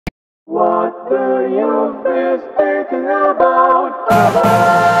the youth is thinking about.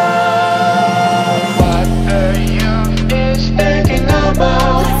 What the youth is thinking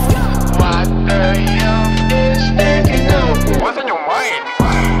about. What the youth is thinking about. What's on your mind?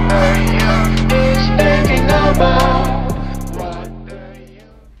 What the youth is thinking about.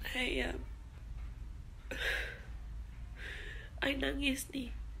 I nangis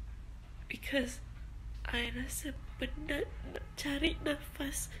ni because I rasa penat nak cari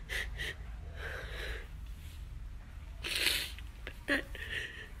nafas. Penat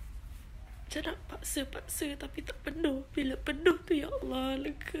macam nak paksa-paksa tapi tak penuh. Bila penuh tu, ya Allah,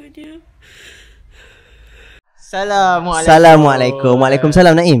 leganya. Assalamualaikum.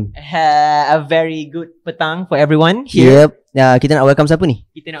 Waalaikumsalam Naim. A very good petang for everyone here. Yep. Kita nak welcome siapa ni?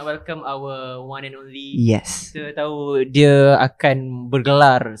 Kita nak welcome our one and only. Yes. Kita tahu dia akan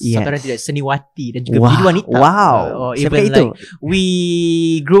bergelar seorang tidak seniwati dan juga biduan wanita. Wow. Siapa itu? We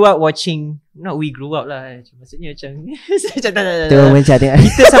grew up watching. Not we grew up lah. Maksudnya macam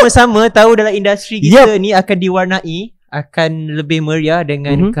kita sama-sama tahu dalam industri kita ni akan diwarnai, akan lebih meriah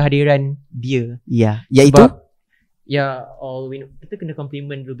dengan kehadiran dia. Ya, iaitu all we know. Kita kena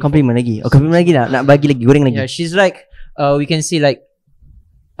compliment dulu. Compliment lagi. Compliment lagi nak bagi lagi, goreng lagi. Yeah, she's like we can see like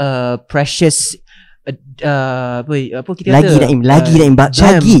precious apa kita lagi kata Naim, lagi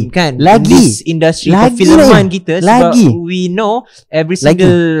lagi kan lagi this industry lagi perfilman kita sebab lagi. We know every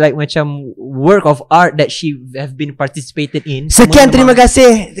single like macam work of art that she have been participated in. Sekian terima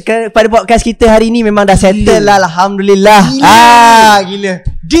kasih kepada podcast kita hari ni. Memang dah settle lah, alhamdulillah. Gila.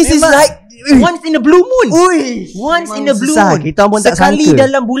 This memang, is like once in a blue moon. Once in a blue moon. Kita pun tak sekali sangka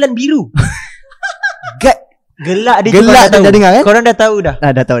dalam bulan biru. Gelak dia. Gelak tu dah dengar kan? Korang dah tahu dah.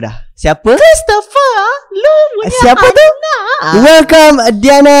 Dah tahu dah. Siapa? Christopher. Lu punya siapa tu? Welcome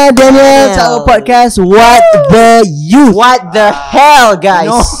Diana Daniel to our podcast. What the youth? What the hell,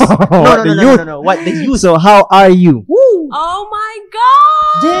 guys? No. What the youth? So how are you? Oh my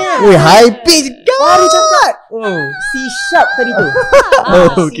god. Damn. Weh, high pitch. Baru cakap. C sharp tadi tu.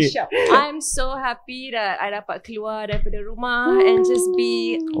 Okay. I'm so happy that I dapat keluar daripada rumah and just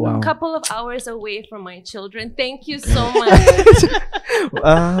be a couple of hours away from my children. Thank you so much.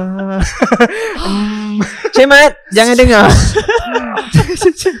 Cemat, jangan dengar.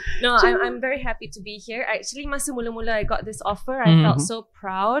 No, I'm very happy to be here. Actually, masa mula-mula I got this offer, I felt so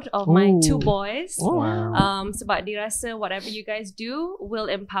proud of my two boys. Sebab dirasa whatever you guys do will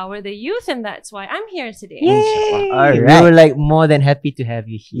empower the youth, and that's why I'm here today. Alright. We were like more than happy to have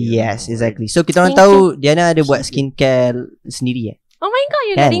you here. Yes, exactly. So kita orang tahu Diana ada buat skincare sendiri Oh my god,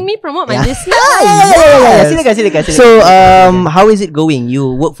 you're letting me promote my business. Silakan. So how is it going?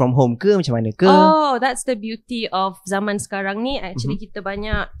 You work from home ke macam mana ke? Oh, that's the beauty of zaman sekarang ni. Actually kita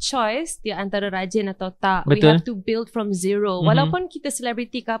banyak choice di antara rajin atau tak. Betul. We have to build from zero. Walaupun kita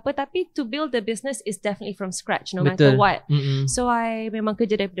celebrity ke apa, tapi to build the business is definitely from scratch no matter what. So I memang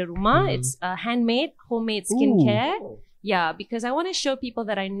kerja daripada rumah. It's handmade, homemade skincare. Yeah, because I want to show people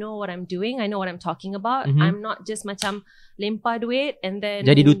that I know what I'm doing. I know what I'm talking about. I'm not just macam lempar duit and then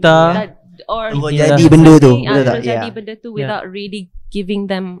jadi duta or jadi benda tu. Jadi benda tu without really giving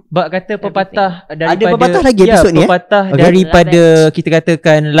them. Bak kata pepatah daripada, ada pepatah lagi episod ni pepatah daripada kita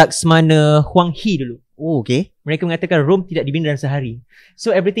katakan Laksmana Huanghi dulu. Okay. Mereka mengatakan Rome tidak dibina dalam sehari.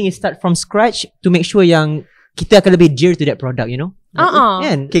 So everything is start from scratch to make sure yang kita akan lebih dear to that product, you know.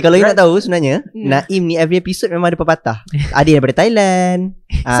 Kan? Okay, kalau you nak tahu sebenarnya Naim ni every episode memang ada pepatah. Ada daripada Thailand.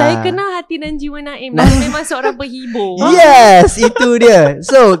 Saya kenal hati dan jiwa Naim. Memang seorang penghibur. Yes, itu dia.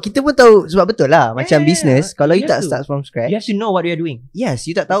 So kita pun tahu sebab betul lah macam business. Kalau you tak start from scratch, you have to know what you are doing. Yes,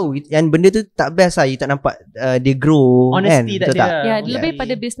 you tak tahu. And benda tu tak best lah. You tak nampak dia grow. Honesty kan? tak ada. Ya, lebih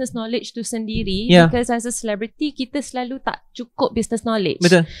pada business knowledge tu sendiri. Because as a celebrity, kita selalu tak cukup business knowledge.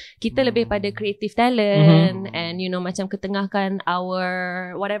 Betul. Kita lebih pada creative talent and you know macam ketengahkan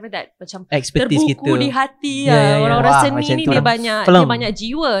our whatever that macam expertise terbuku kita di hati. Orang-orang seni ni dia banyak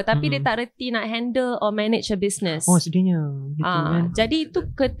jiwa tapi dia tak reti nak handle or manage a business. Sedihnya. Jadi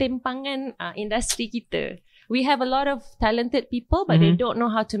itu ketimpangan industri kita. We have a lot of talented people but they don't know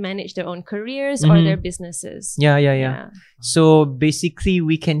how to manage their own careers or their businesses. Yeah. So basically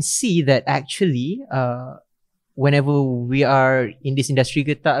we can see that actually whenever we are in this industry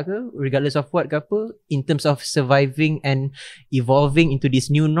ke tak ke, regardless of what ke apa, in terms of surviving and evolving into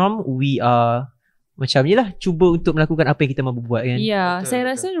this new norm, we are macam ni lah, cuba untuk melakukan apa yang kita mahu buat kan. Ya, saya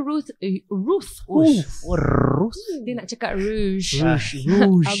rasa Ruth. Dia nak cakap Rouge.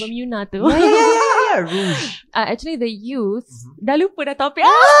 Album Yuna tu. Rouge. Actually the youth dah lupa dah topik.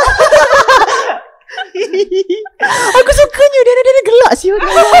 Aku sukanya dia gelak siul.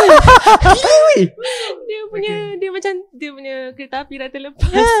 Dia punya kereta api dah terlepas.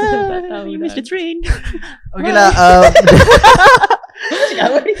 Tak tahu dah. Mr. Train. Okay lah.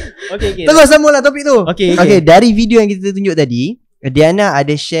 Okay. Terus sambung lah topik tu. Okay. Dari video yang kita tunjuk tadi, Diana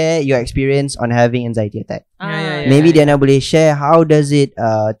ada share your experience on having anxiety attack. Maybe Diana boleh share how does it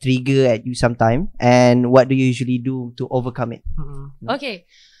trigger at you sometime, and what do you usually do to overcome it? Okay.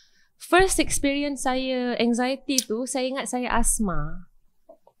 First experience saya anxiety tu, saya ingat saya asma.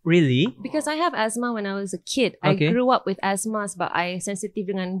 Really? Because I have asthma when I was a kid. I Okay. grew up with asthma sebab I sensitif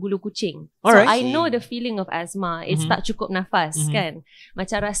dengan bulu kucing. Alright. So I know the feeling of asthma. It's tak cukup nafas kan.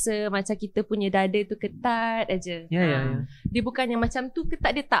 Macam rasa macam kita punya dada tu ketat aja. Yeah. Dia bukan yang macam tu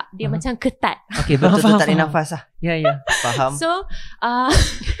ketat, dia tak. Dia macam ketat. Okay, Betul-betul tak ada nafas lah. Yeah. Faham. So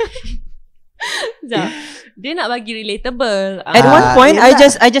sekejap. Dia nak bagi relatable. At one point, yelah.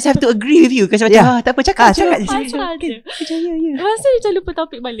 I just have to agree with you. Kasi macam, tak apa, cakap je. Pasal je. Lepas tu dia macam lupa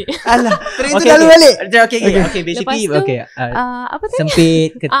topik balik. Alah, terus tu lalu balik. Okay, basically, Lepas tu, okay. apa tadi? Sempit,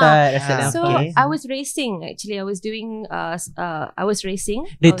 ketat, rasa nafas. So I was racing actually. I was doing I was racing.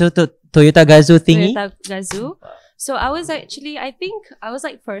 The Toyota Gazoo thingy. Toyota Gazoo. So I was actually, I think I was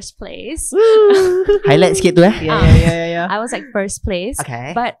like first place. Highlight sikit tu Yeah. I was like first place.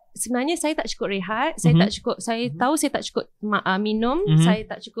 Okay. But sebenarnya saya tak cukup rehat. Saya tak cukup, saya tahu saya tak cukup minum. Saya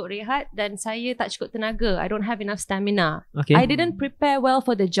tak cukup rehat. Dan saya tak cukup tenaga. I don't have enough stamina. Okay. I didn't prepare well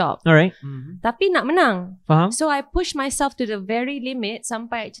for the job. Alright. Tapi nak menang. Faham? So I push myself to the very limit.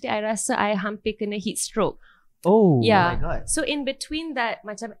 Sampai actually I rasa I hampir kena heat stroke. Oh. Yeah. my God. So in between that,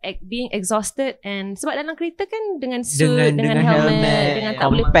 macam being exhausted and sebab dalam kereta kan dengan suit, dengan helmet, dengan tak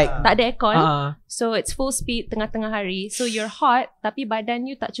boleh, tak ada aircon. So it's full speed tengah-tengah hari. So you're hot tapi badan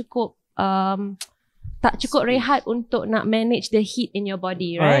you tak cukup rehat untuk nak manage the heat in your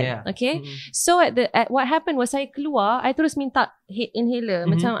body, right? Okay. So at what happened was saya keluar, I terus minta inhaler.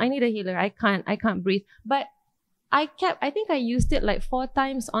 Macam I need a healer. I can't breathe. But I think I used it like 4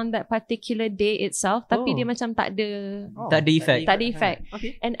 times on that particular day itself. Tapi dia macam tak ada effect. Tak ada effect.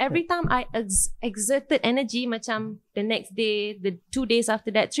 Okay. And every time I exerted energy, macam the next day, the 2 days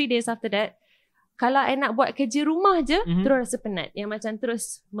after that, 3 days after that, kalau I nak buat kerja rumah je, terus rasa penat. Yang macam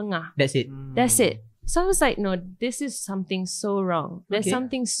terus mengah. That's it. That's it. So I was like, no, this is something so wrong. There's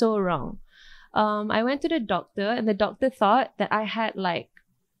something so wrong. I went to the doctor and the doctor thought that I had like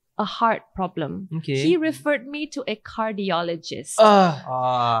a heart problem. Okay. He referred me to a cardiologist.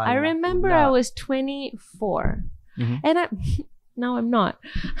 I I remember I was 24 and now I'm not.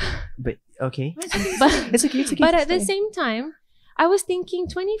 But okay. But, It's okay. but at the same time, I was thinking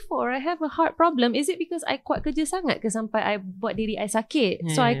 24, I have a heart problem. Is it because I kuat kerja sangat ke sampai I buat diri I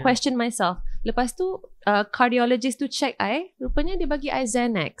sakit? So I questioned myself. Lepas tu cardiologist tu check I, rupanya dia bagi I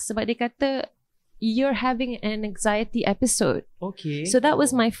Xanax sebab dia kata you're having an anxiety episode. Okay. So that was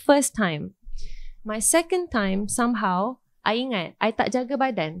my first time. My second time, somehow, I ingat, I tak jaga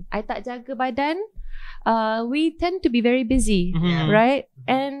badan. We tend to be very busy, right?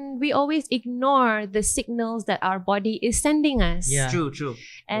 And we always ignore the signals that our body is sending us. Yeah. True.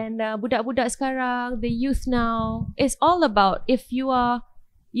 And budak-budak sekarang, the youth now, it's all about if you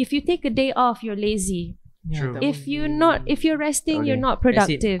take a day off, you're lazy. True. If you're resting, you're not That's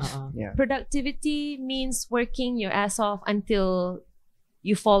it. productive. Yeah. Productivity means working your ass off until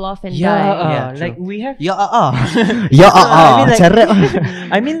you fall off and Yeah, die. like we have. Ya I mean, like- Carat.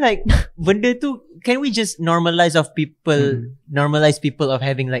 I mean, like benda tu. Can we just normalize people of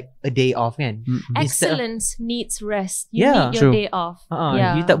having like a day off, kan? Instead of- Excellence needs rest. You Yeah, need your true. day off.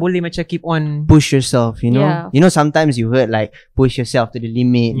 Yeah. You tak boleh macam keep on. Push yourself, you know. Yeah. You know, sometimes you heard like push yourself to the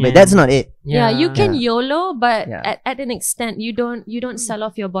limit, but Yeah. that's not it. Yeah, you can YOLO, but Yeah. at an extent, you don't sell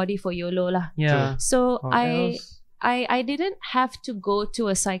off your body for YOLO lah. Yeah. So Or I didn't have to go to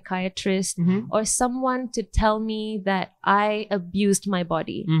a psychiatrist or someone to tell me that I abused my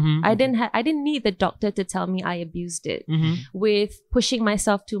body. I didn't need the doctor to tell me I abused it with pushing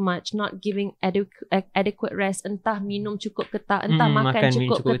myself too much, not giving adequate rest, entah minum cukup ke tak, entah makan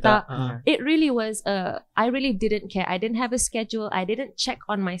cukup ke tak. It really was I really didn't care. I didn't have a schedule. I didn't check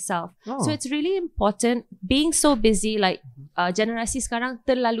on myself. So it's really important being so busy, like generasi sekarang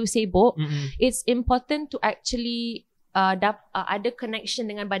terlalu sibuk. It's important to actually ada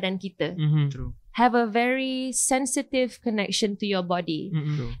connection dengan badan kita. True. Have a very sensitive connection to your body.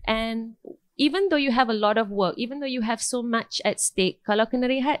 And even though you have a lot of work, even though you have so much at stake, kalau kena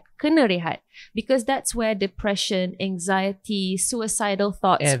rehat. Because that's where depression, anxiety, suicidal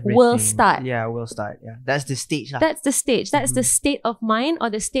thoughts will start. Yeah, will start. Yeah, that's the stage lah. That's the stage. That's the state of mind or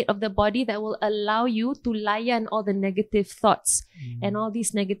the state of the body that will allow you to layan all the negative thoughts and all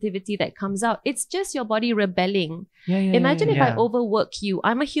this negativity that comes out. It's just your body rebelling. Imagine if I overwork you.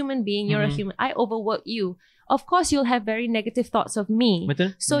 I'm a human being. You're a human. I overwork you. Of course, you'll have very negative thoughts of me.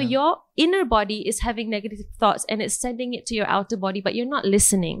 Betul? So your inner body is having negative thoughts and it's sending it to your outer body, but you're not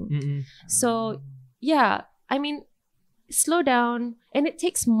listening. So yeah, I mean, slow down. And it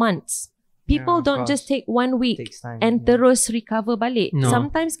takes months. People don't just take 1 week and terus recover balik. No.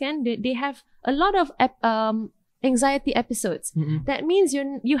 Sometimes they have a lot of anxiety episodes. That means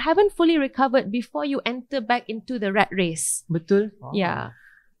you haven't fully recovered before you enter back into the rat race. Betul? Yeah.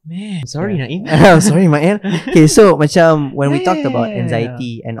 Man, sorry Naim. I'm sorry, Mael. Okay, so macam when we talked about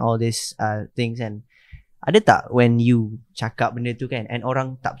anxiety and all these things, and ada tak when you cakap benda tu kan and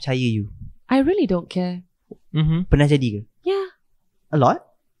orang tak percaya you? I really don't care. Pernah jadi ke? Yeah. A lot?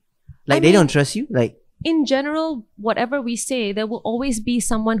 Like they don't trust you? Like in general, whatever we say, there will always be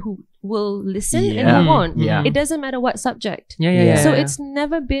someone who will listen and who won't. It doesn't matter what subject. So it's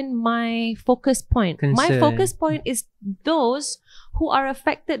never been my focus point. My focus point is those who are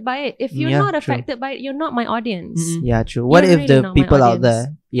affected by it. If you're not affected by it, you're not my audience. Yeah, true. What You're if really the not my people out audience. there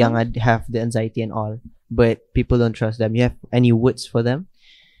yang have the anxiety and all, but people don't trust them? You have any words for them?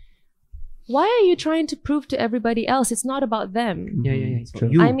 Why are you trying to prove to everybody else it's not about them? It's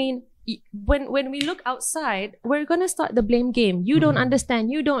True. you. I mean, when we look outside, we're gonna start the blame game. You don't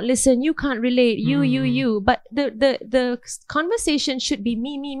understand. You don't listen. You can't relate. You. But the conversation should be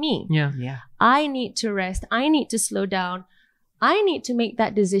me. Yeah. I need to rest. I need to slow down. I need to make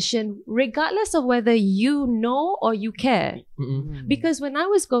that decision regardless of whether you know or you care. Because when I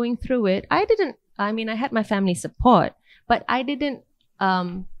was going through it, I had my family support, but I didn't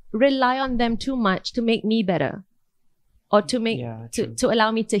rely on them too much to make me better. Or to make to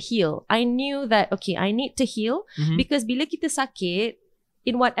allow me to heal. I knew that I need to heal because bila kita sakit,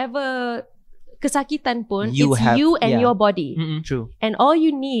 in whatever kesakitan pun, You it's have- you and your body. True. And all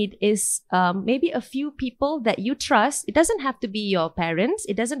you need is maybe a few people that you trust. It doesn't have to be your parents.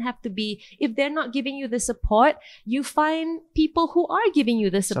 It doesn't have to be, if they're not giving you the support, you find people who are giving you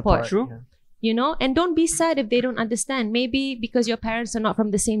the support. True. You know, and don't be sad if they don't understand. Maybe because your parents are not from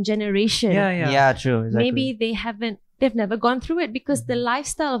the same generation. Yeah, true. Exactly. Maybe they've never gone through it because the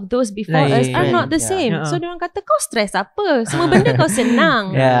lifestyle of those before us are not the same. So diorang kata kau stress apa? Semua benda kau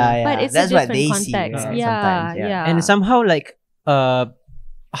senang. But it's That's a what different they context. see. Sometimes, yeah. And somehow like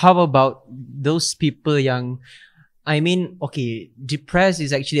how about those people yang, I mean, okay, depressed is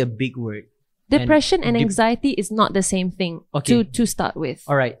actually a big word. Depression and anxiety is not the same thing to start with.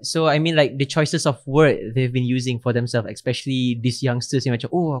 Alright, so I mean like the choices of word they've been using for themselves, especially these youngsters yang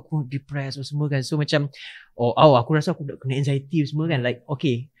macam, oh aku depressed or semua kan. So macam, aku rasa aku kena anxiety semua kan. Like,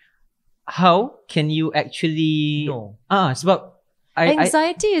 okay, how can you actually sebab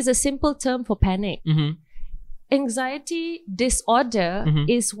anxiety is a simple term for panic. Anxiety disorder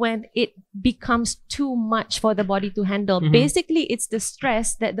is when it becomes too much for the body to handle. Basically, it's the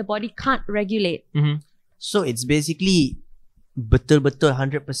stress that the body can't regulate. So it's basically betul-betul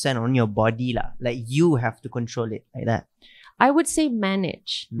 100% on your body lah. Like you have to control it like that. I would say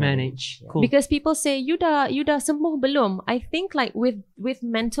manage. Cool. Because people say you dah sembuh belum? I think like with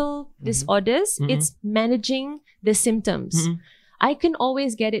mental disorders, it's managing the symptoms. I can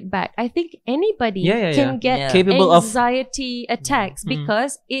always get it back. I think anybody can get capable anxiety attacks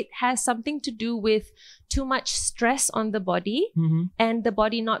because it has something to do with too much stress on the body and the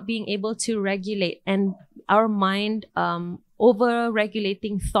body not being able to regulate, and our mind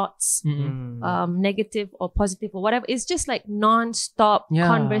over-regulating thoughts, negative or positive or whatever. It's just like non-stop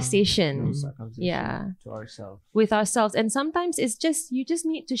conversation. To ourselves. With ourselves. And sometimes it's just, you just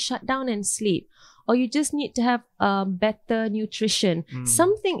need to shut down and sleep. Or you just need to have better nutrition.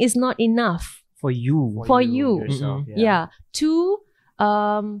 Something is not enough for you. Yourself, to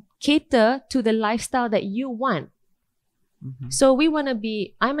cater to the lifestyle that you want. So we want to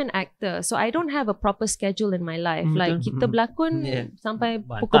be, I'm an actor, so I don't have a proper schedule in my life. Like kita berlakon sampai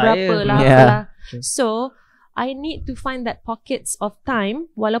pukul berapa lah. apalah. So I need to find that pockets of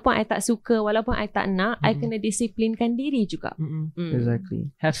time, walaupun I tak suka, walaupun I tak nak, I kena disiplinkan diri juga.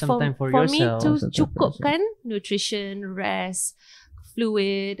 Exactly. Have some time for me yourself. to cukupkan nutrition, rest,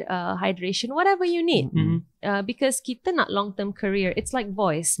 fluid, hydration, whatever you need. Because kita nak long-term career. It's like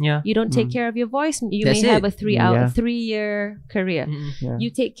voice. You don't take care of your voice, you That's may have it. a 3-year career.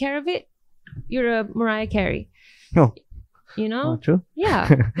 You take care of it, you're a Mariah Carey. Oh. You know? True. Yeah.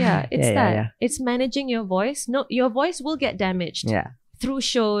 It's Yeah, that. yeah. It's managing your voice. No, your voice will get damaged. Yeah. Through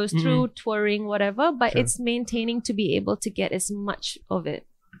shows, through touring, whatever. But True. it's maintaining to be able to get as much of it.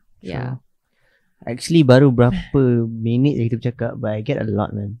 Yeah. Actually, baru berapa minit kita bercakap, but I get a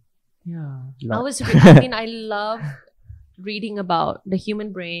lot, man. Yeah. I love reading about the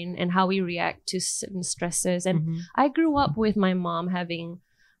human brain and how we react to certain stresses. And I grew up with my mom having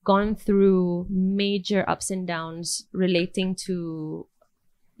gone through major ups and downs relating to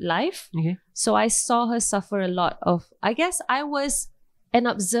life. Okay. So I saw her suffer a lot of, I guess I was an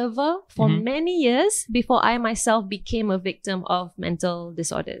observer for many years before I myself became a victim of mental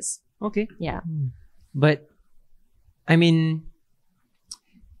disorders. Okay. Yeah. But, I mean...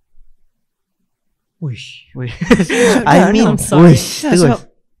 Wish. I'm sorry.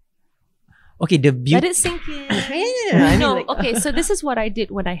 Okay, the beauty... Let it sink in. I mean, No, like, okay, so this is what I did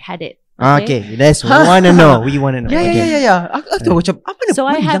when I had it. Okay, let's wanna know. We wanna know. Yeah. Aku tahu macam apa nak So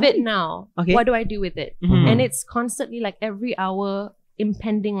I buat have jangan- it now. Okay. What do I do with it? And it's constantly like every hour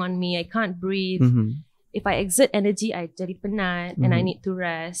impending on me. I can't breathe. If I exert energy, I jadi penat and I need to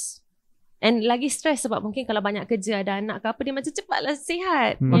rest. And lagi stress sebab mungkin kalau banyak kerja, ada anak ke apa, dia macam cepatlah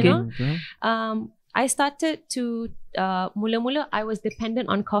sihat. You know? I started to, mula-mula I was dependent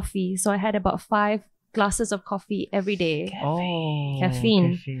on coffee. So I had about 5 glasses of coffee every day.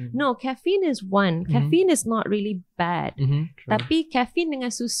 Caffeine. No, caffeine is one. Caffeine is not really bad. Tapi caffeine dengan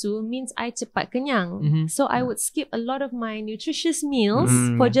susu means I cepat kenyang. So I would skip a lot of my nutritious meals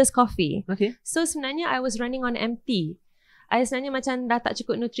for just coffee. Okay. So sebenarnya I was running on empty. I sebenarnya macam dah tak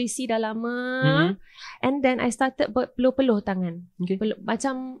cukup nutrisi dah lama. And then I started peluh-peluh tangan. Okay.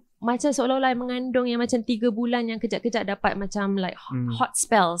 Macam seolah-olah mengandung yang macam 3 bulan yang kejap-kejap dapat macam like hot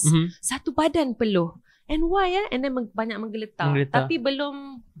spells. Satu badan peluh. And why And then banyak menggeletar. Tapi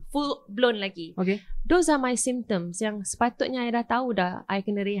belum full blown lagi. Okay. Those are my symptoms yang sepatutnya I dah tahu dah I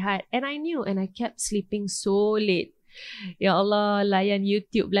kena rehat. And I knew and I kept sleeping so late. Ya Allah, layan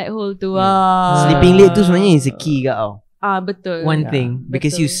YouTube black hole tu. Sleeping late tu sebenarnya is a key kat tau. Betul. One thing.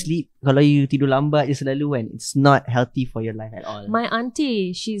 Because you sleep, kalau you tidur lambat je selalu kan, it's not healthy for your life at all. My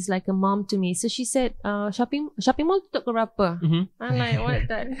auntie, she's like a mom to me. So she said, shopping mall tutup ke berapa? I'm like, what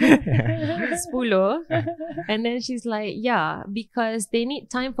that? 10. And then she's like, yeah, because they need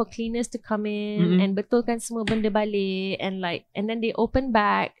time for cleaners to come in and betulkan semua benda balik and then they open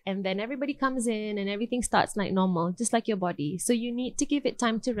back and then everybody comes in and everything starts like normal, just like your body. So you need to give it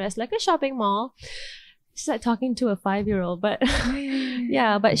time to rest, like a shopping mall. She's like talking to a 5-year-old, but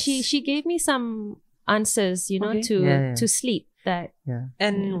yeah, but she gave me some answers, you know, to sleep.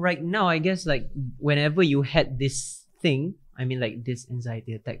 And right now, I guess like whenever you had this thing, I mean like this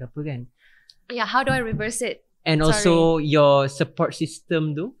anxiety attack apa kan? Yeah, how do I reverse it? And also your support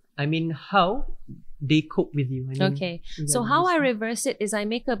system tu, I mean how they cope with you. I mean, okay, so how I reverse it is I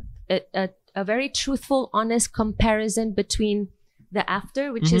make a very truthful, honest comparison between the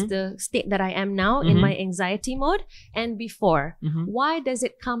after, which is the state that I am now in my anxiety mode, and before. Why does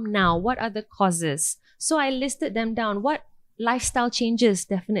it come now? What are the causes? So I listed them down. What lifestyle changes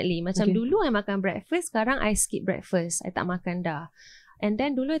definitely. Macam dulu I makan breakfast, sekarang I skip breakfast. I tak makan dah. And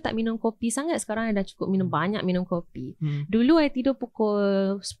then dulu I tak minum kopi sangat, sekarang I dah cukup banyak minum kopi. Dulu I tidur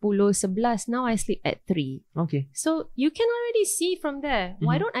pukul 10-11, now I sleep at 3. Okay. So you can already see from there.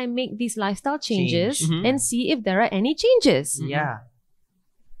 Why don't I make these lifestyle changes and see if there are any changes? Yeah.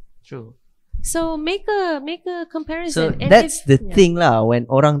 True. So make a comparison. So And that's the thing lah, when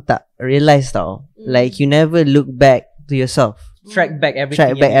orang tak realise tau. Like you never look back to yourself. Track back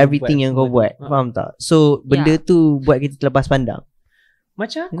everything yang kau buat. Faham tak? So benda tu buat kita terlepas pandang.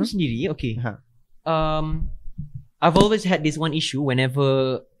 Macam aku sendiri, okay. I've always had this one issue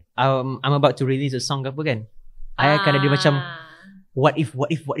whenever I'm about to release a song apa kan. I akan ada macam what if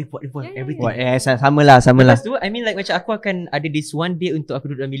everything. Sama lah. Lepas tu, I mean like macam aku akan ada this one day untuk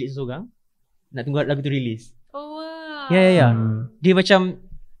aku duduk dalam bilik seorang nak tunggu lagu tu release. Oh wow. Ya. Dia macam,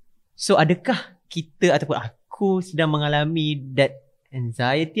 so adakah kita ataupun aku sedang mengalami that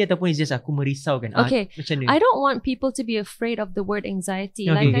anxiety ataupun it's just aku merisaukan? Okay, macam ni. I don't want people to be afraid of the word anxiety.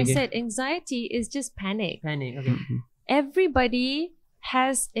 Like I said, anxiety is just panic. Okay. Everybody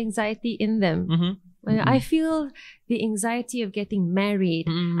has anxiety in them. I feel the anxiety of getting married.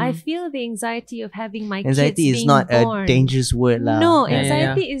 I feel the anxiety of having my anxiety kids is being not born. a dangerous word lah. No,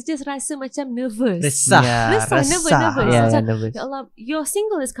 anxiety is just rasa macam nervous. Resah. Nervous. Yeah, nervous. Ya Allah, your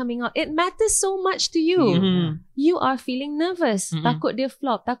single is coming out. It matters so much to you. You are feeling nervous. Takut dia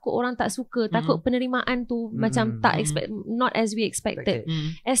flop, takut orang tak suka, takut penerimaan tu macam tak expect, not as we expected.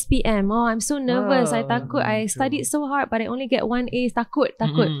 SPM, I'm so nervous. I takut. I studied so hard but I only get 1 A. Takut.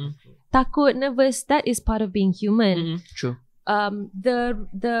 takut, nervous, that is part of being human. True.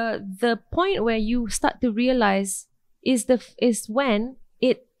 The point where you start to realize is when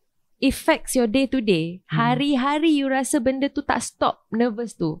it affects your day to day. Hari-hari you rasa benda tu tak stop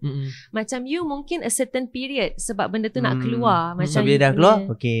nervous tu. Macam you mungkin a certain period sebab benda tu nak keluar. Macam bila dah keluar,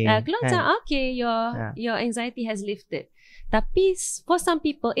 okay. Keluar macam okay, your anxiety has lifted. Tapi for some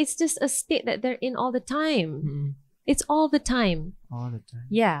people, it's just a state that they're in all the time. It's all the time. All the time.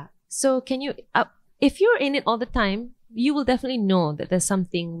 Yeah. So can you, if you're in it all the time, you will definitely know that there's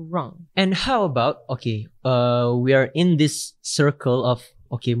something wrong. And how about, okay, we are in this circle of,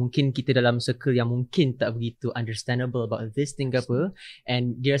 okay, mungkin kita dalam circle yang mungkin tak begitu understandable about this thing ke apa,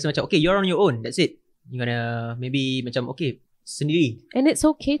 and dia rasa macam, okay, you're on your own, that's it. You're gonna maybe macam, okay, sendiri. And it's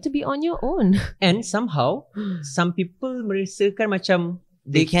okay to be on your own. And somehow, some people merasakan macam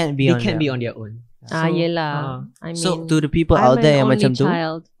they can't be on their own. Yelah. I mean, so to the people out there yang macam tu,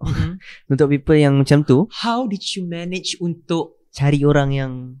 untuk people yang macam tu, how did you manage untuk cari orang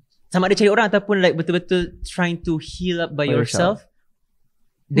yang sama ada cari orang ataupun like betul-betul trying to heal up by yourself?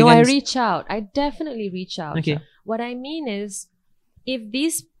 No, I reach out. I definitely reach out. Okay. What I mean is,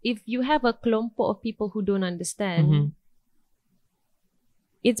 if you have a kelompok of people who don't understand,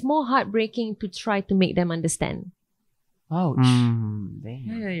 it's more heartbreaking to try to make them understand. Ouch.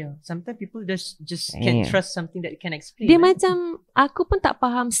 Yeah. Sometimes people just can't trust something that can explain. Dia macam, aku pun tak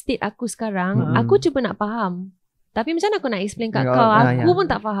faham state aku sekarang. Aku cuba nak faham. Tapi macam mana aku nak explain kat kau? Aku pun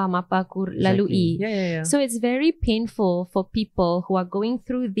tak faham apa aku lalui. Yeah. So it's very painful for people who are going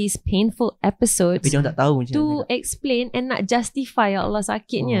through these painful episodes tak tahu to explain and nak justify ya Allah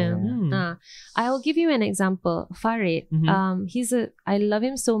sakitnya. I will give you an example. Farid, I love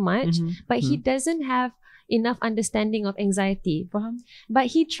him so much, but he doesn't have enough understanding of anxiety.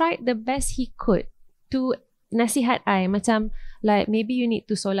 But he tried the best he could to nasihat I macam like maybe you need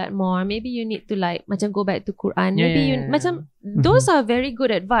to solat more, maybe you need to like macam go back to Quran, macam those are very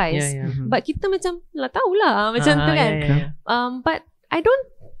good advice. But kita macam lah tahulah macam tu kan. But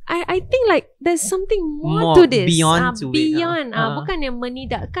I think like there's something more to this. Beyond bukan yang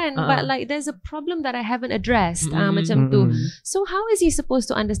menidakkan, but like there's a problem that I haven't addressed. Macam tu. So how is he supposed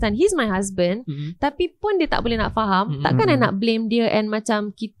to understand? He's my husband, tapi pun dia tak boleh nak faham. Takkan I nak blame dia and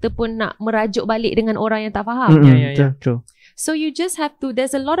macam kita pun nak merajuk balik dengan orang yang tak faham. True. So you just have to,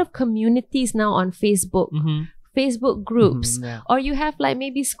 there's a lot of communities now on Facebook. Facebook groups, or you have like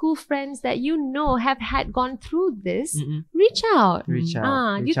maybe school friends that you know have gone through this. Reach out.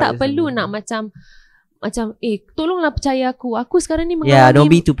 You tak perlu nak macam tolonglah percaya aku sekarang ni mengalami. Don't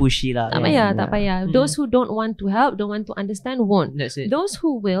be too pushy lah. Tak payah. Those who don't want to help, don't want to understand, won't. That's it. Those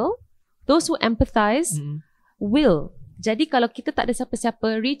who will, those who empathize will. Jadi kalau kita tak ada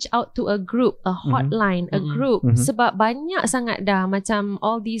siapa-siapa, reach out to a group, a hotline, a group. Sebab banyak sangat dah macam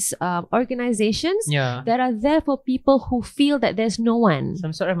all these organizations that are there for people who feel that there's no one.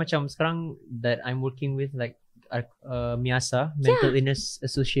 Some sort of macam sekarang that I'm working with like MIASA, Mental Illness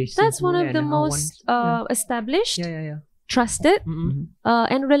Association. That's one of the most established, trusted,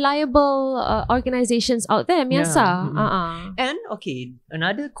 and reliable organizations out there, MIASA. And okay,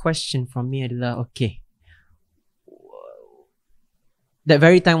 another question from me adalah, okay, that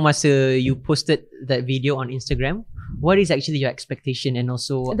very time masa you posted that video on Instagram, what is actually your expectation? And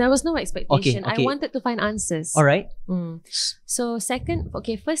also there was no expectation. Okay. I wanted to find answers. Alright. So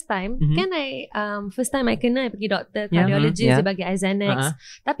first time kan first time I kena pergi doktor cardiologist dia bagi I Xanax.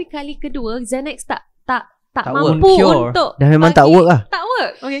 Tapi kali kedua Xanax tak mampu untuk dah memang tak work lah. Tak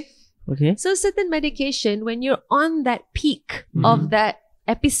work. Okay. So certain medication when you're on that peak of that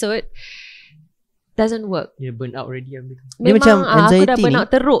episode doesn't work. Dia burn out already. Dia macam anxiety aku dah burn out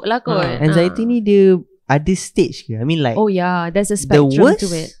teruk lah kot. Anxiety ni dia ada stage ke? I mean like, there's a spectrum to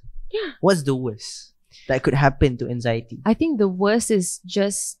it. What's the worst that could happen to anxiety? I think the worst is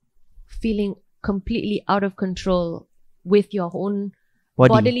just feeling completely out of control with your own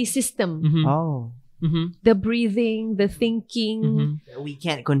bodily system. The breathing, the thinking. We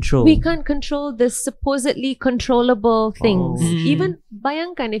can't control. We can't control the supposedly controllable things. Even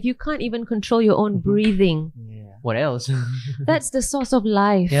bayangkan if you can't even control your own breathing. What else? That's the source of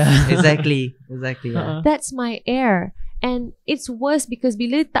life. Exactly. That's my air. And it's worse because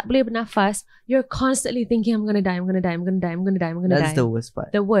bila tak boleh bernafas, you're constantly thinking, I'm gonna die. That's the worst part.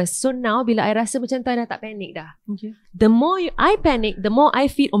 The worst. So now bila I rasa macam tu, I dah tak panic dah. The more I panic, the more I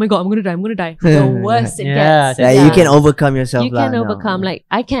feel, oh my god, I'm gonna die. The worse it gets. You can overcome yourself. You can overcome. Like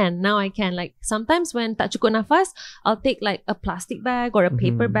I can. Now I can. Like sometimes when tak cukup nafas, I'll take like a plastic bag or a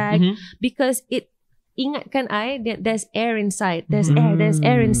paper bag because ingatkan I that there's air inside. There's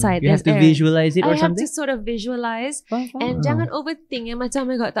air inside. You There's have to air. visualize it or I have something. to sort of visualize and jangan overthink yang macam oh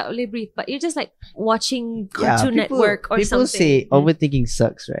my god tak boleh breathe, but you're just like watching Cartoon Network or people something. say overthinking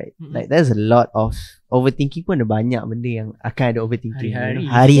sucks, right? Like there's a lot of overthinking pun ada banyak benda yang akan ada overthinking.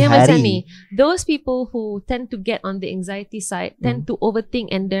 Hari-hari. Yang macam Hari-hari. ni, those people who tend to get on the anxiety side tend to overthink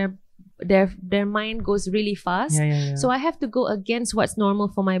and their mind goes really fast. So I have to go against what's normal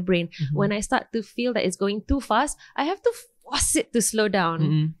for my brain. When I start to feel that it's going too fast, I have to force it to slow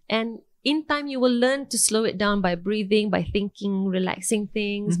down. And in time, you will learn to slow it down by breathing, by thinking, relaxing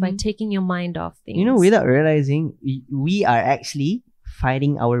things, by taking your mind off things. You know, without realizing, we are actually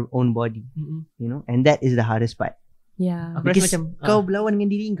fighting our own body. You know, and that is the hardest part. Yeah. Aku rasa Because macam kau berlawan dengan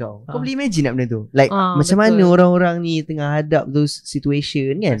diri kau. Kau boleh imagine tak benda tu? Like macam betul. mana orang-orang ni tengah hadap those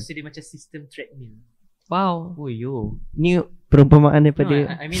situation kan? rasa dia macam sistem treadmill. Wow. Oh yo. Ni perumpamaan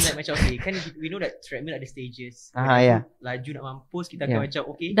daripada I mean like macam okay, kan we know that treadmill ada stages. ya. Laju nak mampus kita akan macam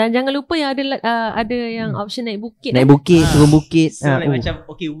okay. Dan jangan lupa yang ada yang option naik bukit. Naik bukit, turun bukit. So like macam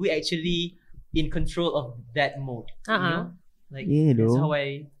okay, we actually in control of that mode. You know? Like that's how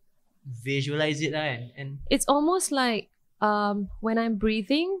I visualize it lah, and it's almost like when I'm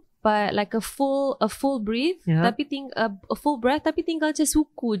breathing, but like a full breathe, tapi a full breath, tapi tinggal je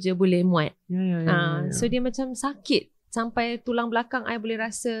suku je boleh muat. So dia macam sakit sampai tulang belakang I boleh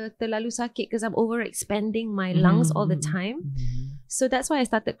rasa terlalu sakit because I'm over expanding my lungs all the time. So that's why I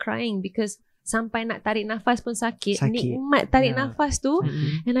started crying, because sampai nak tarik nafas pun sakit. Nikmat tarik nafas tu,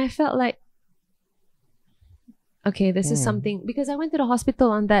 and I felt like okay, this is something, because I went to the hospital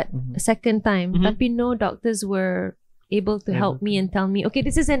on that second time, tapi no doctors were able to help me and tell me, okay,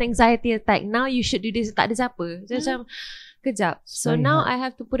 this is an anxiety attack. Now you should do this. Tak ada siapa. Macam kejap. So now I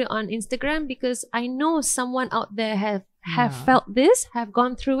have to put it on Instagram because I know someone out there have felt this, have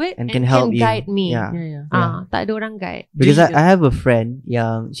gone through it, and can guide me. Tak ada orang guide. Because I have a friend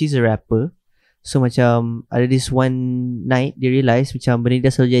yang she's a rapper. So macam ada this one night dia realise macam benda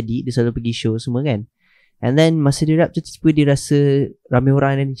dah selalu jadi, dia selalu pergi show semua kan. And then masa dia rap tu tiba-tiba dia rasa ramai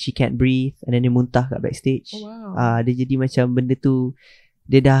orang, and then she can't breathe, and then dia muntah kat backstage. Dia jadi macam benda tu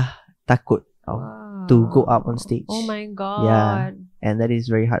dia dah takut to go up on stage. Oh my god. Yeah. And that is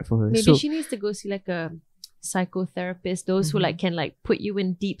very hard for her. Maybe she needs to go see like a psychotherapist, those who like can like put you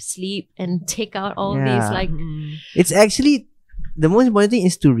in deep sleep and take out all these like it's actually the most important thing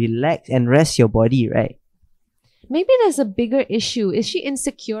is to relax and rest your body, right? Maybe there's a bigger issue. Is she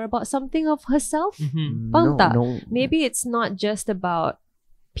insecure about something of herself? No. Maybe it's not just about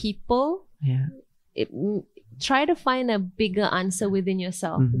people. Try to find a bigger answer within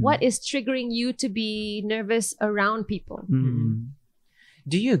yourself. What is triggering you to be nervous around people?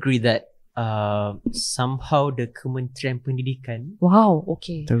 Do you agree that somehow the Kementerian Pendidikan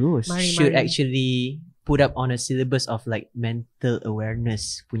terus should actually put up on a syllabus of like mental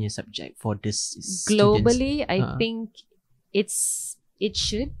awareness punya subject for this globally students? I think it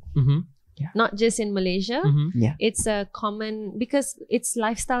should not just in Malaysia. It's a common, because it's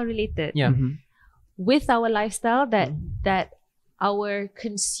lifestyle related. With our lifestyle that our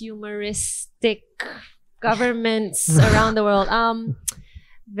consumeristic governments around the world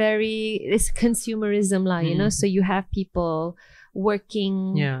it's consumerism lah, you know. So you have people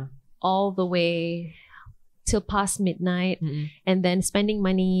working all the way till past midnight and then spending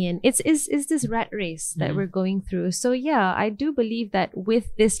money, and it's this rat race that we're going through. So yeah, I do believe that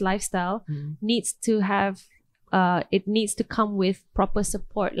with this lifestyle needs to have it needs to come with proper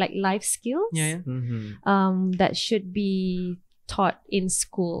support, like life skills that should be taught in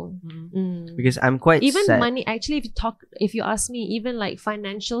school. Because I'm quite even sad. money, actually, if you ask me, even like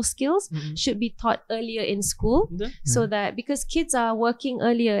financial skills should be taught earlier in school, so that because kids are working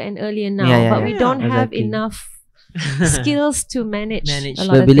earlier and earlier now, but we don't have enough skills to manage a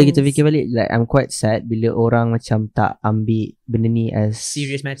lot of bila things. kita fikir balik, like I'm quite sad bila orang macam tak ambil benda ni as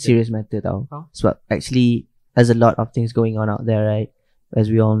serious matter tau. Sebab actually there's a lot of things going on out there, right? As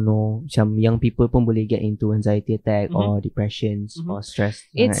we all know, macam young people pun boleh get into anxiety attack or depressions or stress.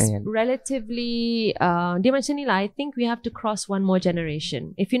 It's relatively dia macam ni lah. I think we have to cross one more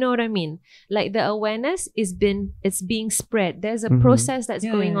generation, if you know what I mean. Like the awareness it's being spread. There's a process that's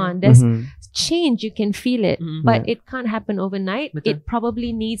going on. There's change, you can feel it, but it can't happen overnight. It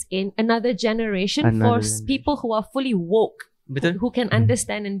probably needs another generation for people who are fully woke, who can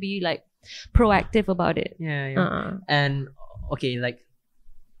understand and be like proactive about it. And okay, like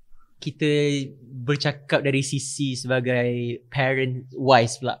kita bercakap dari sisi sebagai parent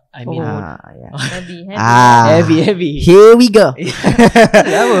wise pula. I mean heavy. Here we go.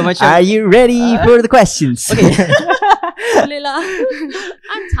 Macam, are you ready for the questions? Okay. Boleh lah.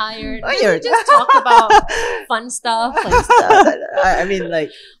 I'm tired. Can we just talk about fun stuff? I mean,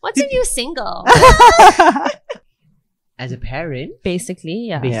 like, What's in you single? As a parent,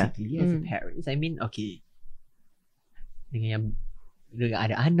 Basically, yeah. as a parent, I mean, okay, dengan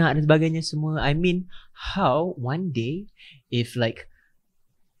ada anak dan sebagainya semua, I mean, how one day if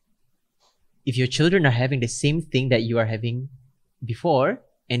your children are having the same thing that you are having before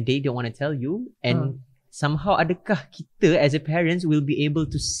and they don't want to tell you, and somehow adakah kita as a parents will be able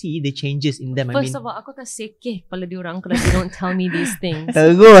to see the changes in them? First of all, aku akan sekeh kepala diorang kalau they don't tell me these things.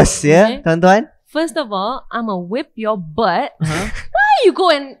 Terus ya, Okay. tuan-tuan. First of all, I'ma whip your butt. Why you go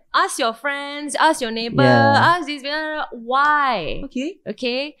and ask your friends, ask your neighbor, ask these people? Why?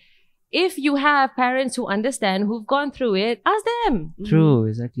 Okay. If you have parents who understand, who've gone through it, ask them. True,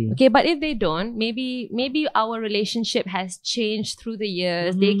 exactly. Okay, but if they don't, maybe our relationship has changed through the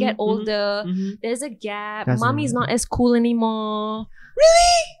years. They get older. There's a gap. Mommy's not as cool anymore.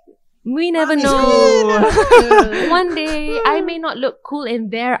 Really? We never know. One day, I may not look cool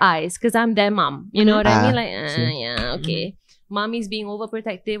in their eyes because I'm their mom. You know what I mean? Like, yeah, okay. Mommy's being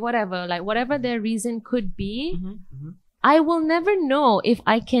overprotective, whatever. Like, whatever their reason could be, I will never know if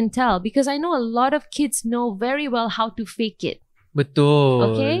I can tell because I know a lot of kids know very well how to fake it.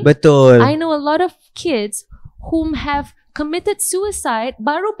 Betul. Okay? Betul. I know a lot of kids whom have committed suicide,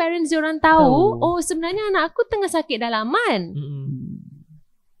 baru parents diorang tahu, oh sebenarnya anak aku tengah sakit dalaman.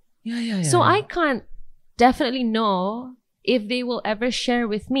 Yeah. So I can't definitely know if they will ever share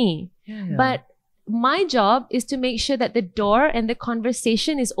with me. But my job is to make sure that the door and the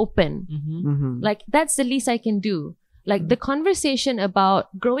conversation is open. Like that's the least I can do. Like the conversation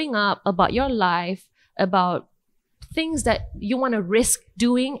about growing up, about your life, about things that you want to risk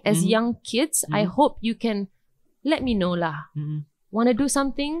doing as young kids. I hope you can let me know lah. Want to do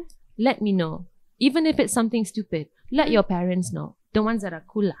something? Let me know. Even if it's something stupid, let your parents know. The ones that are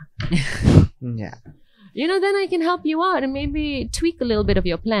cool lah. Yeah. You know, then I can help you out and maybe tweak a little bit of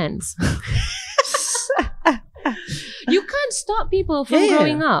your plans. You can't stop people from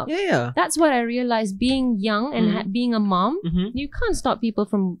growing up. Yeah. That's what I realized being young and being a mom. You can't stop people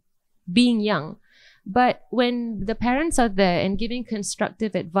from being young. But when the parents are there and giving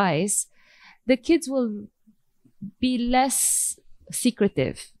constructive advice, the kids will be less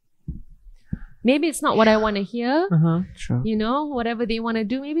secretive. Maybe it's not what I want to hear. True. You know, whatever they want to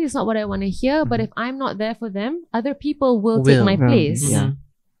do, maybe it's not what I want to hear. But if I'm not there for them, other people will take my place. Yeah.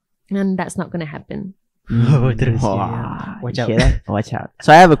 And that's not going to happen. Watch out. Watch out.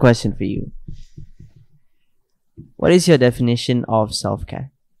 So I have a question for you. What is your definition of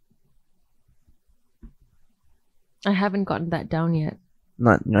self-care? I haven't gotten that down yet.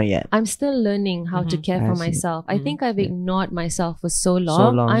 Not yet. I'm still learning how to care for I see. myself. I think I've ignored myself for so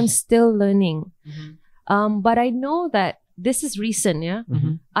long. I'm still learning. But I know that this is recent, yeah?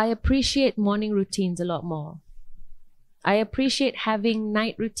 I appreciate morning routines a lot more. I appreciate having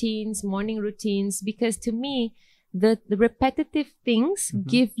night routines, morning routines, because to me, the repetitive things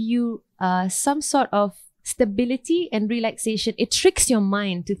give you some sort of stability and relaxation. It tricks your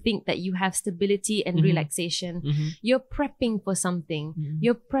mind to think that you have stability and relaxation. You're prepping for something.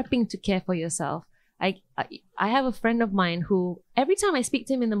 You're prepping to care for yourself. I have a friend of mine who every time I speak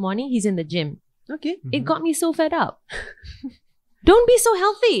to him in the morning, he's in the gym. Okay. It got me so fed up. Don't be so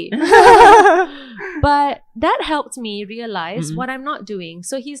healthy. But that helped me realize what I'm not doing.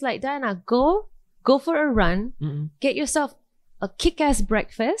 So he's like, Diana, go for a run, get yourself a kick-ass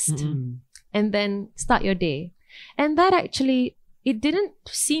breakfast, and then start your day. And that actually, it didn't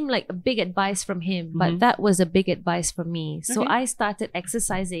seem like a big advice from him, but that was a big advice for me. So I started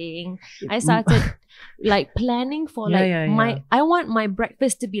exercising. I started like planning for I want my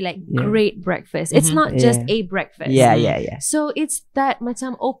breakfast to be like great breakfast. It's not just a breakfast. Yeah. So it's that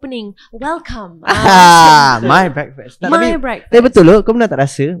macam opening, welcome. My breakfast. My breakfast. Tapi betul loh, kau pernah tak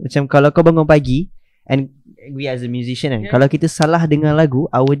rasa macam kalau kau bangun pagi and we as a musician kan, kalau kita salah dengar lagu,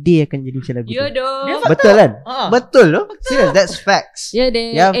 our day akan jadi macam lagu tu. Betul kan? Betul loh. Serious, that's facts. Ya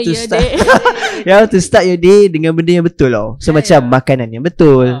deh. You have to start you have to start your day dengan benda yang betul tau. So macam makanan yang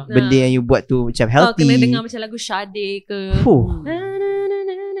betul, benda yang you buat tu macam healthy. Kena dengar macam lagu Sade ke.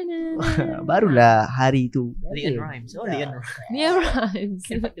 Barulah hari tu. Leon Rhymes. Leon Rhymes.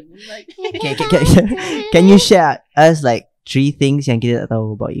 Can you share us like 3 things yang kita tak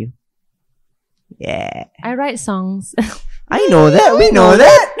tahu about you? Yeah. I write songs. I know that. We know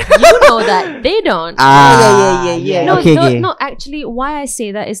that. You know that. They don't. Yeah. No, Okay. no, actually, why I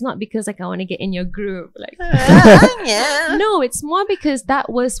say that is not because like I want to get in your group. Like, no, it's more because that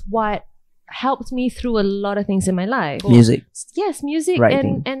was what helped me through a lot of things in my life. Music. Yes, music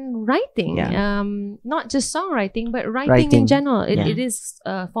Writing. and writing. Yeah. Not just songwriting, but writing in general. It is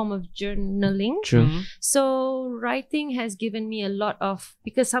a form of journaling. True. So writing has given me a lot of,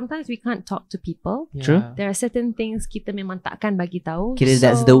 because sometimes we can't talk to people. True. There are certain things kita memang takkan bagi tahu. Okay,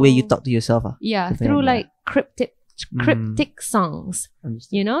 that's the way you talk to yourself. Yeah, Something through like like cryptic songs.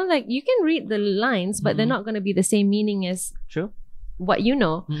 You know, like you can read the lines, but they're not going to be the same meaning as True. what you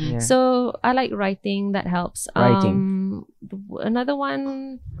know. Yeah. So I like writing. That helps. Writing. Another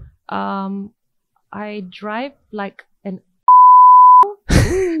one, I drive like an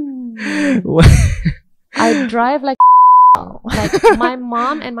I drive like my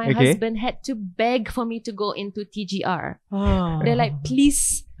mom and my husband had to beg for me to go into TGR. They're like,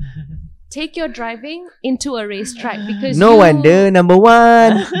 please take your driving into a racetrack because No wonder number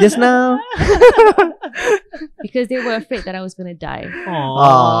one just now. because they were afraid that I was gonna die.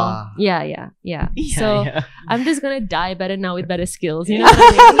 Aww. Yeah. So I'm just gonna die better now with better skills. You know what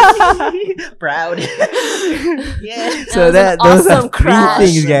I mean? Proud. Yeah. So that those was an are awesome three crash.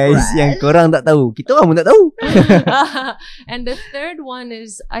 things, guys, yang korang tak tahu. Kita orang pun tak tahu. And the third one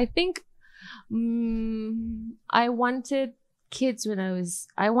is, I think, I wanted kids when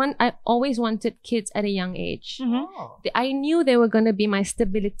I always wanted kids at a young age. I knew they were gonna be my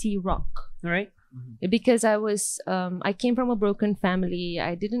stability rock. All right. Because I came from a broken family.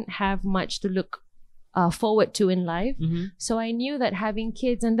 I didn't have much to look forward to in life. So I knew that having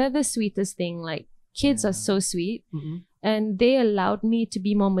kids, and they're the sweetest thing. Like, kids are so sweet. And they allowed me to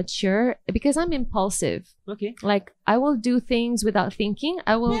be more mature because I'm impulsive. Okay. Like, I will do things without thinking.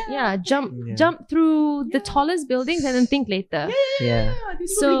 I will jump through the tallest buildings and then think later. Yeah.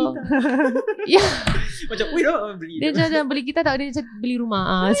 So yeah. Macam, wait, beli. Dia jangan beli kita tak, dia cakap beli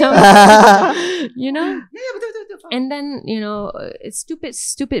rumah. Macam, you know? Yeah, betul. And then, you know, it's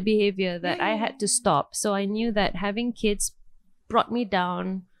stupid behavior that I had to stop. So I knew that having kids brought me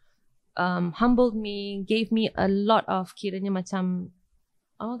down, humbled me, gave me a lot of kiranya macam,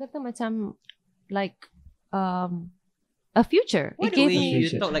 orang kata macam like a future. Why It gave me.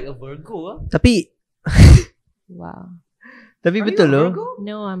 you talk like a Virgo? Tapi Wow. betul loh.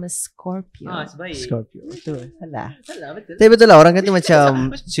 No, I'm a Scorpio. Sebaik. Scorpio. Betul. Salah. Betul. Tapi betul lah, orang kata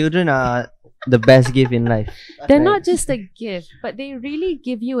macam children are the best gift in life. They're Right. not just a gift, but they really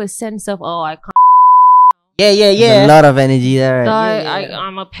give you a sense of, oh, I can't. There's a lot of energy there.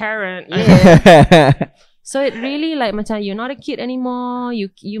 I'm a parent. So it really like macam you're not a kid anymore.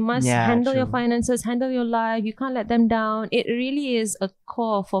 You must handle your finances, handle your life. You can't let them down. It really is a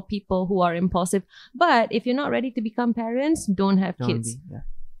core for people who are impulsive. But if you're not ready to become parents, don't have kids.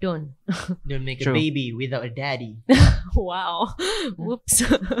 Don't. Don't make True. a baby without a daddy. Wow. Whoops.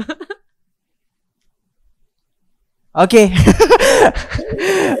 Okay.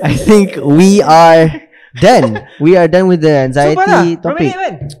 I think we are done. We are done with the anxiety topic.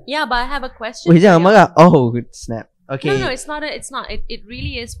 Yeah, but I have a question. Wait, jangan for you. marah. Oh, good snap. Okay. No, it's not. It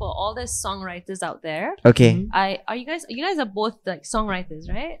really is for all the songwriters out there. Okay. You guys are both like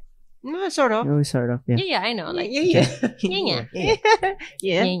songwriters, right? No, sort of. No, sort of. Yeah. Yeah, I know. Like, Yeah.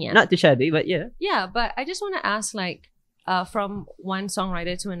 Yeah. Not too shabby, but yeah. yeah, but I just want to ask, like, from one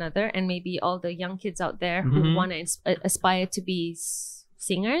songwriter to another, and maybe all the young kids out there who want to aspire to be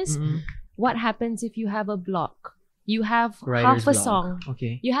singers. What happens if you have a block? You have Writer's half a block. song.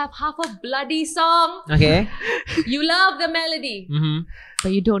 Okay. You have half a bloody song. Okay. You love the melody,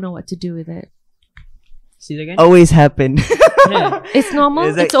 but you don't know what to do with it. See it again? Always happen. Yeah. It's normal.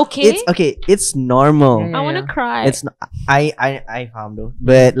 It's like- It's okay. It's okay. It's normal. Yeah. I want to cry. It's not, I faham though.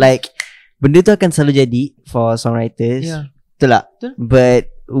 But like benda tu akan selalu jadi for songwriters. Yeah. Betul tak? Betul.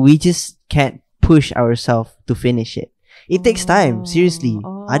 But we just can't push ourselves to finish it. It takes time. Seriously.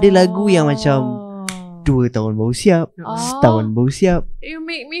 Ada lagu yang macam 2 tahun baru siap, setahun baru siap. You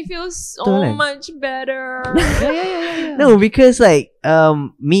make me feel so Betul kan? much better. No, because like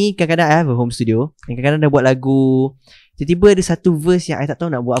me kadang-kadang I have a home studio. And kadang-kadang dah buat lagu, tiba-tiba ada satu verse yang I tak tahu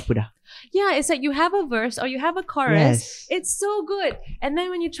nak buat apa dah. Yeah, it's like you have a verse or you have a chorus. It's so good. And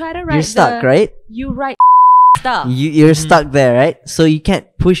then when you try to write You're stuck, right? You write stuff. You're stuck there, right? So you can't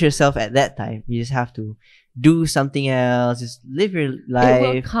push yourself at that time. You just have to do something else. Just live your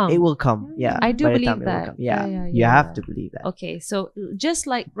life. come. It will come. Yeah. I do by the believe time it will that. come. Yeah. Yeah, You yeah. have to believe that. Okay, so just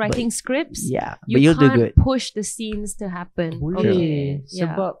like writing scripts, Yeah. you But you'll do can't good. push the scenes to happen. Okay.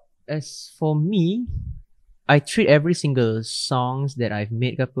 Yeah. Sebab as for me, I treat every single songs that I've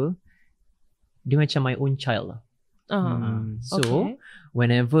made ke apa, dia macam my own child lah. So Okay.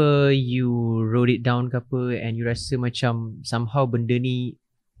 whenever you wrote it down ke apa and you rasa macam somehow benda ni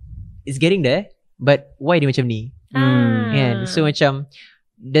is getting there, but why dia macam ni? Kan? So macam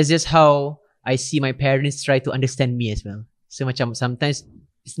that's just how I see my parents try to understand me as well. So macam sometimes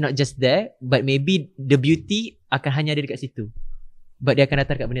it's not just there, but maybe the beauty akan hanya ada dekat situ, but dia akan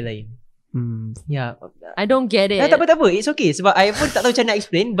datang dekat benda lain. Yeah, I don't get it. Tak apa, it's okay. Sebab I pun tak tahu macam nak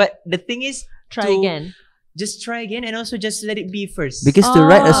explain, but the thing is Try again. Just try again and also just let it be first. Because to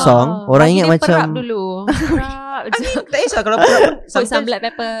write a song, orang ingat macam perap dulu. Perap. I mean, tak kisah kalau pun Put some black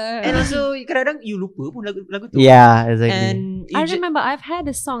pepper. And also kadang-kadang you lupa pun lagu tu. Yeah, exactly. And I remember I've had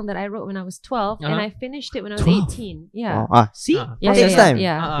a song that I wrote when I was 12 and I finished it when I was 18. Yeah. See? Yeah, Takes time.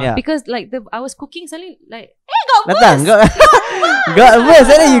 Yeah. Because like I was cooking suddenly like, datang got verse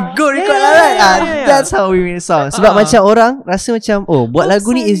and then you go record lah, right? That's how we make a song. Sebab macam orang rasa macam buat lagu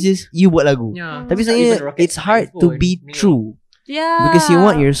ni is just you buat lagu. Tapi sebenarnya it's hard to be true. Yeah. Because you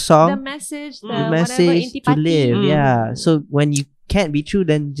want your song, the message to live. Yeah. So when you can't be true,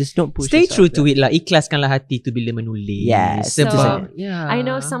 then just don't push. Stay true to it lah. Ikhlaskanlah hati tu bila menulis. Yes. So I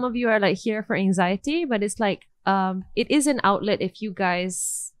know some of you are like here for anxiety, but it's like it is an outlet if you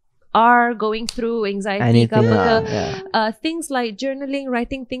guys are going through anxiety, things like journaling,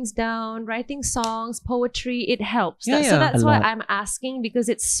 writing things down, writing songs, poetry, it helps. So that's why I'm asking, because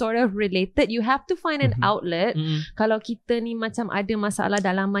it's sort of related. You have to find an outlet. Kalau kita ni macam ada masalah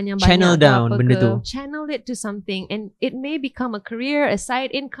dalaman yang channel banyak, down benda tu. Channel it to something, and it may become a career, a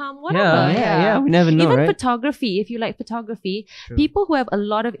side income, whatever. We never know. Even right? photography, if you like photography, people who have a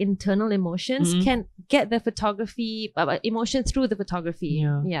lot of internal emotions can get the photography emotions through the photography.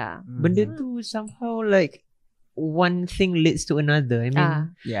 Benda tu somehow like one thing leads to another. I mean,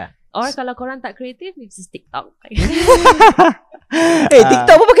 Or kalau korang tak kreatif, it's just TikTok.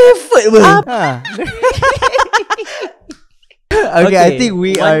 TikTok pun pakai effort pun. Okay, I think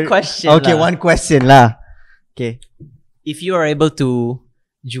we one question one question lah. Okay. If you are able to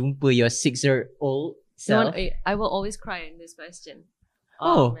jumpa your 6-year-old self, I will always cry in this question.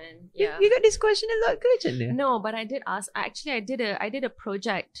 Oh man, you got this question a lot ke macam mana? No, but I did ask. Actually, I did a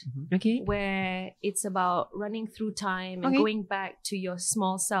project where it's about running through time and going back to your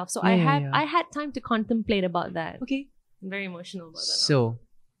small self. So I had time to contemplate about that. Okay, I'm very emotional about that. So,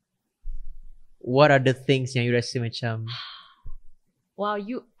 what are the things yang you rasa macam? Wow,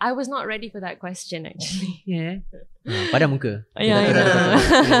 I was not ready for that question actually. Pada muka.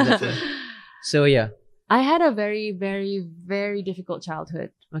 So I had a very, very, very difficult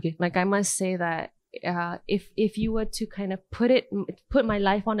childhood. Okay. Like I must say that if you were to kind of put my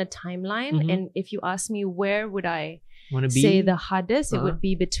life on a timeline, and if you ask me where would I say the hardest, it would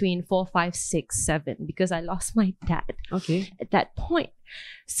be between 4, 5, 6, 7, because I lost my dad at that point.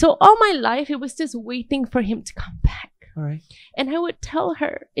 So all my life it was just waiting for him to come back. All right. And I would tell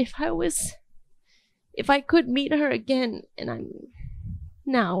her if I could meet her again, and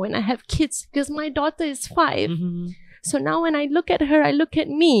now when I have kids, because my daughter is 5. So now when I look at her, I look at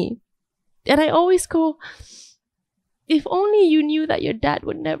me, and I always go, if only you knew that your dad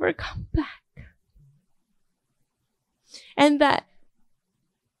would never come back, and that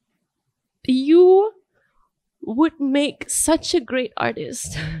you would make such a great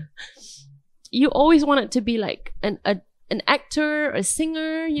artist. You always wanted to be like an actor, a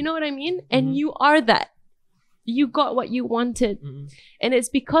singer, you know what I mean? And you are that. You got what you wanted. And it's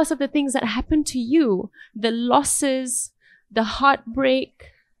because of the things that happened to you, the losses, the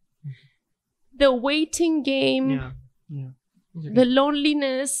heartbreak, the waiting game, the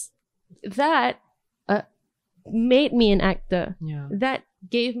loneliness, that made me an actor. That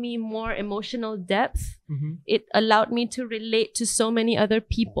gave me more emotional depth. It allowed me to relate to so many other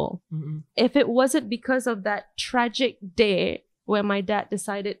people. If it wasn't because of that tragic day where my dad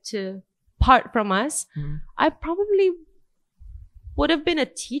decided to part from us, I probably would have been a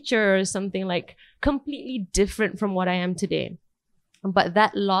teacher or something, like completely different from what I am today. But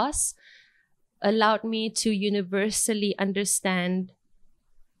that loss allowed me to universally understand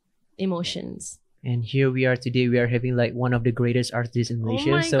emotions. And here we are today. We are having like one of the greatest artists in Malaysia.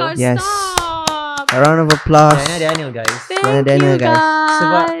 Oh my God, yes. stop! A round of applause. Diana Daniel, guys. Thank Daniel, you, guys. So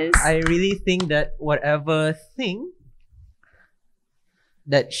I really think that whatever thing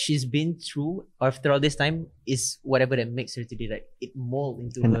that she's been through after all this time is whatever that makes her today, like it mold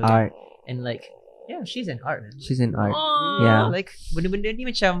into An her art. And like she's an art, man. She's an art. Aww. Yeah. Like benda-benda ni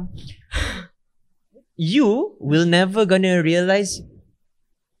macam you will never gonna realize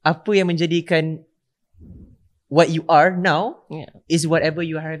apa yang menjadikan what you are now is whatever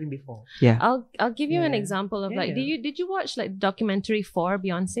you are having before. Yeah. I'll give you an example of like, did you watch like documentary 4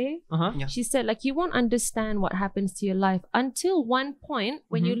 Beyonce? She said like you won't understand what happens to your life until one point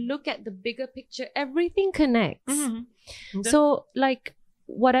when you look at the bigger picture, everything connects. So like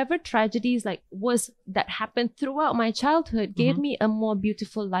whatever tragedies like was that happened throughout my childhood gave me a more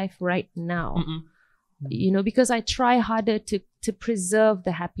beautiful life right now. You know, because I try harder to preserve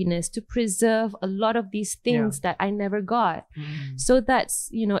the happiness, to preserve a lot of these things that I never got. So that's,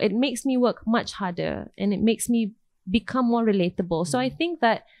 you know, it makes me work much harder and it makes me become more relatable. So I think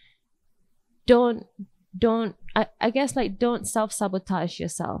that I guess like don't self-sabotage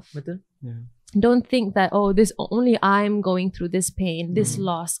yourself. Betul? Yeah. Don't think that, oh, this only I'm going through this pain, this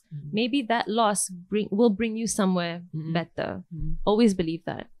loss. Maybe that loss will bring you somewhere better. Always believe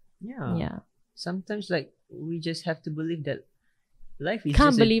that. Yeah. Sometimes like we just have to believe that life is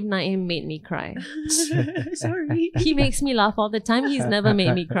Can't believe Naim made me cry. Sorry. He makes me laugh all the time. He's never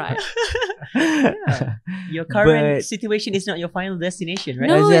made me cry. Your current situation is not your final destination, right?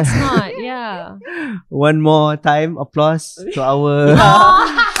 No, it's not. Yeah. One more time, applause to our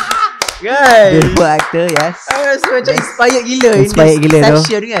Guys, beautiful actor. Yes. I was macam inspired gila Inspired in gila this tu.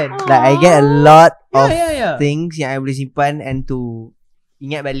 session kan. Like I get a lot of Yeah. things yang I boleh simpan and to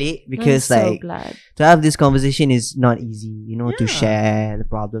ingat balik, because I'm so like glad. to have this conversation is not easy, you know, to share the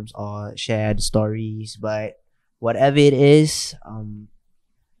problems or share the stories, but whatever it is,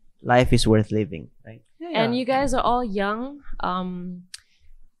 life is worth living, right? And you guys are all young.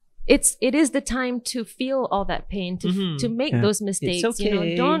 It is the time to feel all that pain, to make those mistakes. It's okay.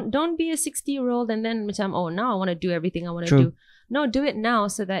 You know, don't be a 60-year-old and then macam, oh, now I want to do everything I want to do. No, do it now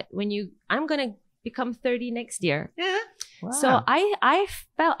so that when I'm gonna become 30 next year. Yeah. Wow. So I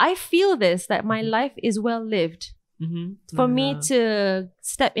feel this, that my life is well lived. For me to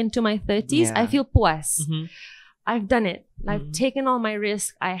step into my 30s, I feel puas. I've done it. I've taken all my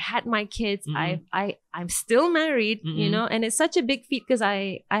risks. I had my kids. I'm still married, you know, and it's such a big feat because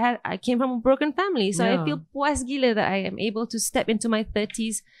I came from a broken family. So I feel puas gila that I am able to step into my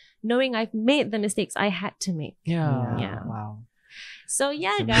 30s knowing I've made the mistakes I had to make. Yeah. Wow. So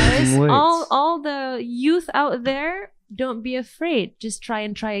yeah, guys, all the youth out there, don't be afraid. Just try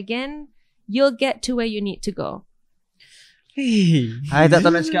and try again. You'll get to where you need to go. I tak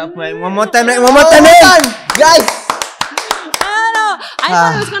tahu nak cakap apa. One more time, guys. I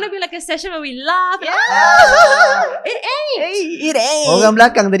thought it was gonna be like a session where we laugh. It ain't. Orang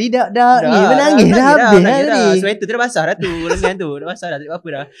belakang tadi dah ni menangis dah habis tadi. Sweater tu dah basah dah tu. Lengan tu dah basah dah, tak apa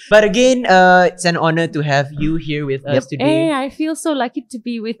dah. But again, it's an honor to have you here with us today. I feel so lucky to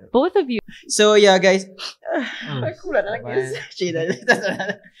be with both of you. So yeah, guys. Aku lah nak nangis.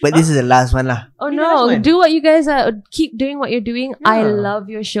 But this is the last one lah. Oh no, do what you guys keep doing what you're doing. I love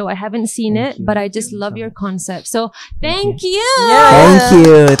your show. I haven't seen it, but I just love your concept. So thank you.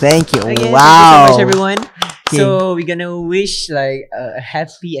 Thank you. Again, Wow. Thank you so much, everyone. So we're gonna wish like a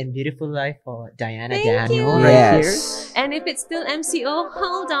happy and beautiful life for Diana Daniel right here. And if it's still MCO,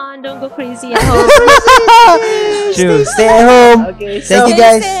 hold on, don't go crazy at home. True. Stay at home. Okay. Thank you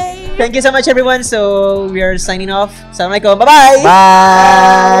guys. Thank you so much, everyone. So we are signing off. Assalamualaikum. Bye-bye.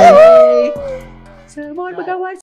 Bye.